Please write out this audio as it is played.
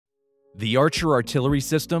The Archer artillery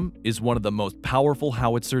system is one of the most powerful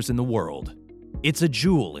howitzers in the world. It's a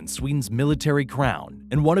jewel in Sweden's military crown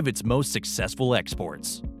and one of its most successful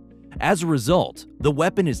exports. As a result, the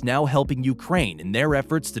weapon is now helping Ukraine in their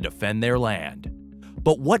efforts to defend their land.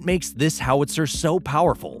 But what makes this howitzer so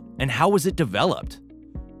powerful, and how was it developed?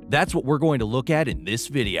 That's what we're going to look at in this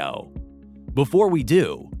video. Before we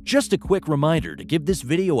do, just a quick reminder to give this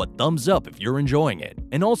video a thumbs up if you're enjoying it,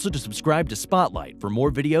 and also to subscribe to Spotlight for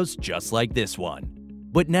more videos just like this one.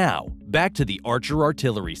 But now, back to the Archer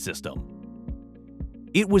artillery system.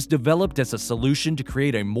 It was developed as a solution to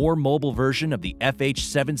create a more mobile version of the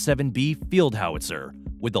FH-77B field howitzer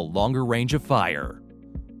with a longer range of fire.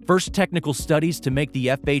 First technical studies to make the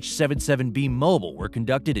FH-77B mobile were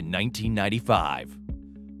conducted in 1995.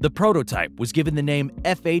 The prototype was given the name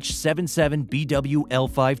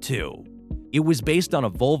FH-77BWL52. It was based on a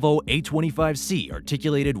Volvo A25C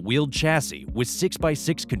articulated wheeled chassis with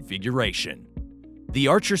 6x6 configuration. The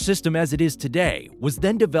Archer system as it is today was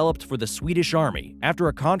then developed for the Swedish Army after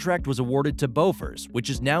a contract was awarded to Bofors, which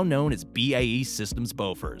is now known as BAE Systems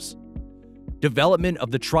Bofors. Development of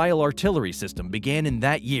the trial artillery system began in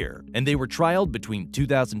that year, and they were trialed between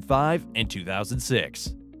 2005 and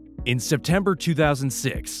 2006. In September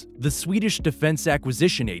 2006, the Swedish Defense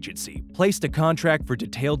Acquisition Agency placed a contract for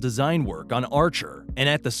detailed design work on Archer, and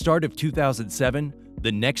at the start of 2007,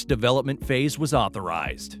 the next development phase was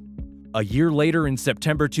authorized. A year later, in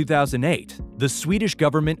September 2008, the Swedish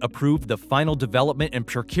government approved the final development and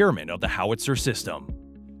procurement of the howitzer system.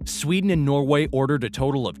 Sweden and Norway ordered a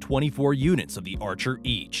total of 24 units of the Archer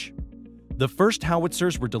each. The first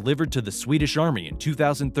howitzers were delivered to the Swedish Army in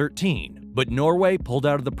 2013, but Norway pulled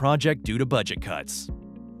out of the project due to budget cuts.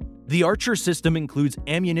 The Archer system includes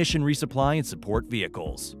ammunition resupply and support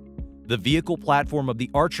vehicles. The vehicle platform of the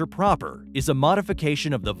Archer proper is a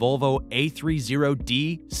modification of the Volvo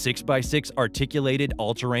A30D 6x6 articulated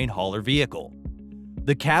all-terrain hauler vehicle.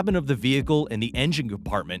 The cabin of the vehicle and the engine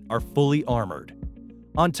compartment are fully armored.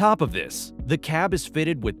 On top of this, the cab is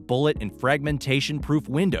fitted with bullet and fragmentation-proof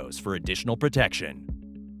windows for additional protection.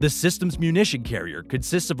 The system's munition carrier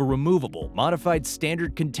consists of a removable, modified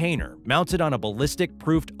standard container mounted on a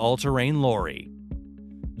ballistic-proofed all-terrain lorry.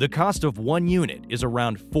 The cost of one unit is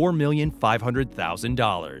around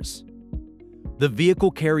 $4,500,000. The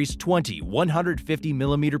vehicle carries 20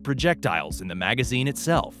 150mm projectiles in the magazine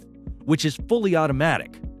itself, which is fully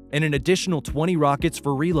automatic, and an additional 20 rockets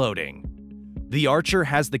for reloading. The Archer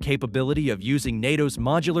has the capability of using NATO's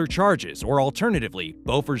modular charges, or alternatively,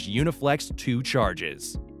 Bofors Uniflex 2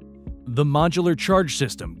 charges. The modular charge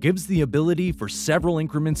system gives the ability for several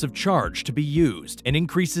increments of charge to be used and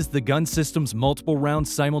increases the gun system's multiple round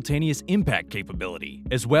simultaneous impact capability,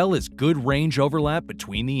 as well as good range overlap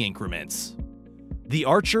between the increments. The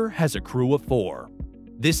Archer has a crew of 4.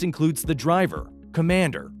 This includes the driver,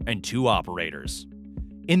 commander, and 2 operators.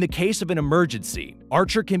 In the case of an emergency,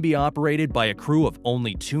 Archer can be operated by a crew of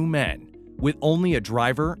only 2 men, with only a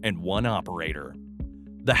driver and 1 operator.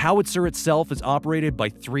 The howitzer itself is operated by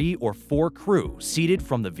 3 or 4 crew seated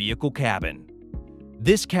from the vehicle cabin.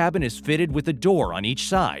 This cabin is fitted with a door on each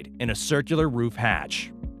side and a circular roof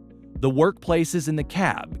hatch. The workplaces in the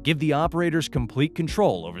cab give the operators complete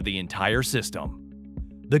control over the entire system.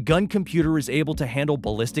 The gun computer is able to handle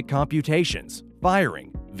ballistic computations,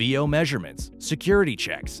 firing, VO measurements, security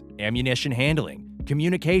checks, ammunition handling,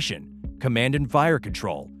 communication, command and fire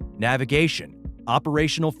control, navigation,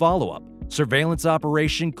 operational follow-up, surveillance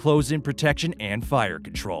operation, close-in protection, and fire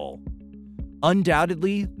control.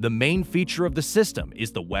 Undoubtedly, the main feature of the system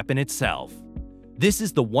is the weapon itself. This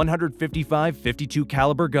is the 155-52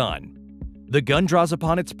 caliber gun. The gun draws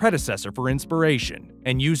upon its predecessor for inspiration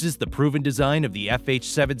and uses the proven design of the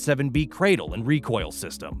FH-77B cradle and recoil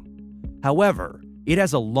system. However, it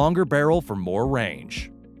has a longer barrel for more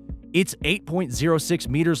range. It's 8.06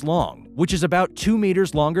 meters long, which is about 2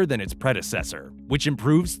 meters longer than its predecessor, which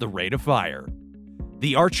improves the rate of fire.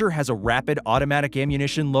 The Archer has a rapid automatic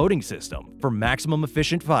ammunition loading system for maximum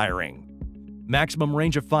efficient firing. Maximum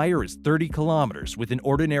range of fire is 30 kilometers with an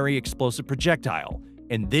ordinary explosive projectile,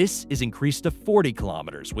 and this is increased to 40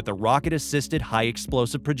 kilometers with a rocket-assisted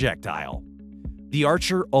high-explosive projectile. The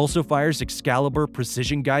Archer also fires Excalibur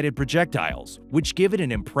precision-guided projectiles, which give it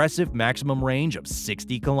an impressive maximum range of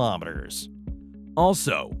 60 kilometers.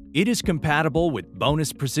 Also, it is compatible with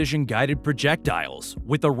bonus precision-guided projectiles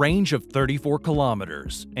with a range of 34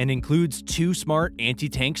 kilometers and includes 2 smart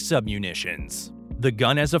anti-tank submunitions. The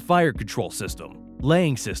gun has a fire control system,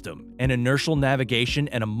 laying system, an inertial navigation,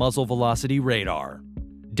 and a muzzle velocity radar.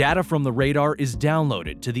 Data from the radar is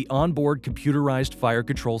downloaded to the onboard computerized fire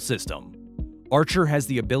control system. Archer has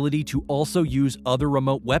the ability to also use other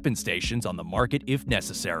remote weapon stations on the market if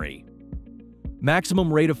necessary.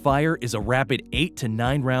 Maximum rate of fire is a rapid 8 to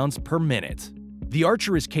 9 rounds per minute. The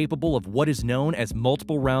Archer is capable of what is known as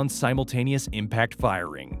multiple round simultaneous impact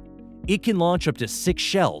firing. It can launch up to 6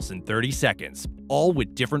 shells in 30 seconds, all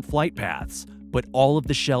with different flight paths, but all of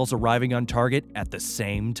the shells arriving on target at the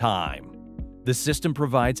same time. The system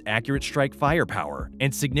provides accurate strike firepower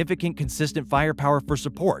and significant consistent firepower for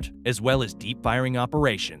support, as well as deep firing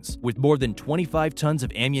operations, with more than 25 tons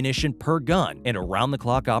of ammunition per gun and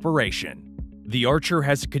around-the-clock operation. The Archer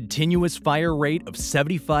has a continuous fire rate of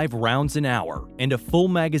 75 rounds an hour and a full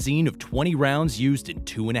magazine of 20 rounds used in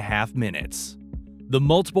 2.5 minutes. The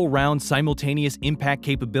multiple round simultaneous impact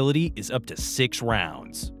capability is up to 6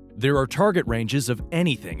 rounds. There are target ranges of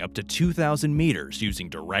anything up to 2,000 meters using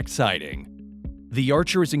direct sighting. The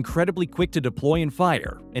Archer is incredibly quick to deploy and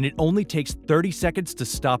fire, and it only takes 30 seconds to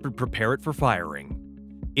stop and prepare it for firing.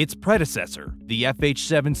 Its predecessor, the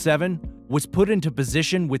FH-77, was put into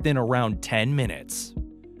position within around 10 minutes.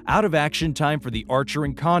 Out of action time for the Archer,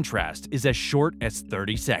 in contrast, is as short as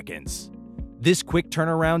 30 seconds. This quick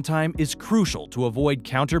turnaround time is crucial to avoid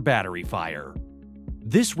counter-battery fire.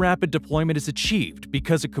 This rapid deployment is achieved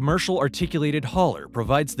because a commercial articulated hauler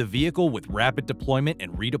provides the vehicle with rapid deployment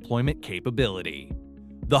and redeployment capability.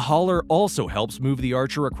 The hauler also helps move the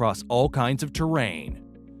Archer across all kinds of terrain.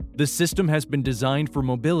 The system has been designed for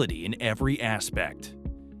mobility in every aspect.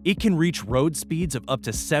 It can reach road speeds of up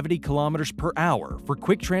to 70 kilometers per hour for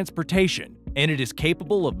quick transportation, and it is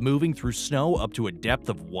capable of moving through snow up to a depth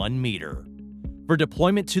of 1 meter. For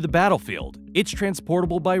deployment to the battlefield, it's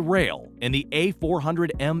transportable by rail, and the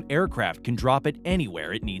A400M aircraft can drop it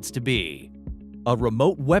anywhere it needs to be. A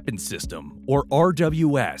remote weapon system, or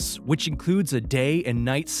RWS, which includes a day and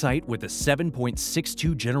night sight with a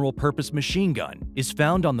 7.62 general-purpose machine gun, is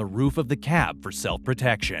found on the roof of the cab for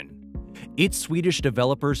self-protection. Its Swedish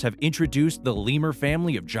developers have introduced the Lemur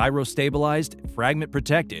family of gyro-stabilized,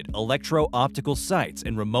 fragment-protected, electro-optical sights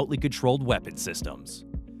and remotely controlled weapon systems.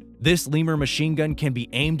 This Lemur machine gun can be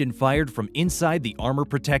aimed and fired from inside the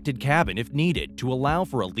armor-protected cabin if needed to allow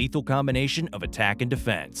for a lethal combination of attack and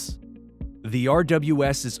defense. The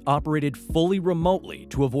RWS is operated fully remotely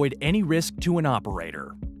to avoid any risk to an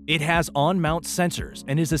operator. It has on-mount sensors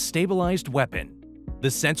and is a stabilized weapon. The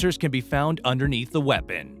sensors can be found underneath the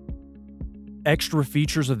weapon. Extra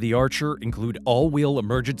features of the Archer include all-wheel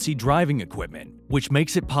emergency driving equipment, which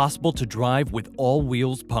makes it possible to drive with all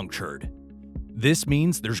wheels punctured. This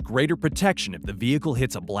means there's greater protection if the vehicle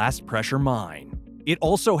hits a blast pressure mine. It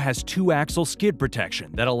also has 2-axle skid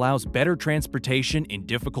protection that allows better transportation in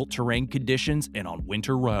difficult terrain conditions and on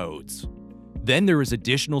winter roads. Then there is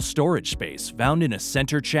additional storage space found in a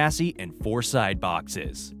center chassis and 4 side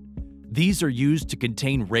boxes. These are used to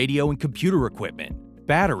contain radio and computer equipment,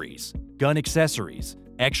 batteries, gun accessories,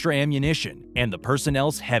 extra ammunition, and the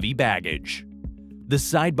personnel's heavy baggage. The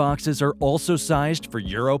side boxes are also sized for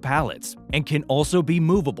Euro pallets and can also be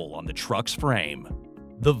movable on the truck's frame.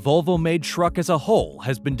 The Volvo-made truck as a whole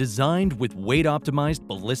has been designed with weight-optimized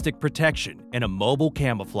ballistic protection and a mobile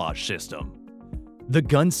camouflage system. The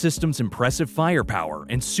gun system's impressive firepower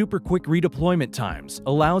and super-quick redeployment times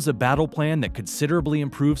allows a battle plan that considerably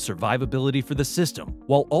improves survivability for the system,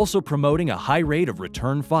 while also promoting a high rate of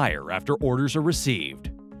return fire after orders are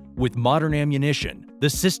received. With modern ammunition, the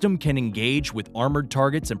system can engage with armored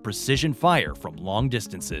targets and precision fire from long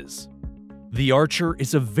distances. The Archer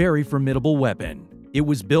is a very formidable weapon. It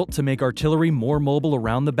was built to make artillery more mobile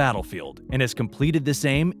around the battlefield and has completed this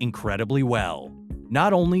aim incredibly well.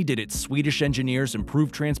 Not only did its Swedish engineers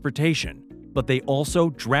improve transportation, but they also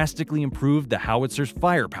drastically improved the howitzer's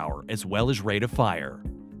firepower as well as rate of fire.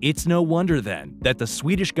 It's no wonder then that the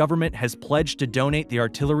Swedish government has pledged to donate the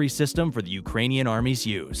artillery system for the Ukrainian army's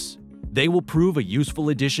use. They will prove a useful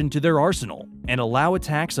addition to their arsenal and allow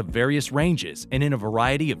attacks of various ranges and in a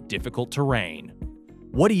variety of difficult terrain.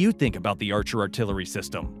 What do you think about the Archer artillery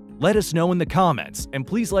system? Let us know in the comments, and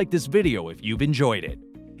please like this video if you've enjoyed it.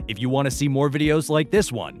 If you want to see more videos like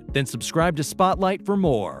this one, then subscribe to Spotlight for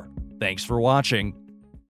more. Thanks for watching.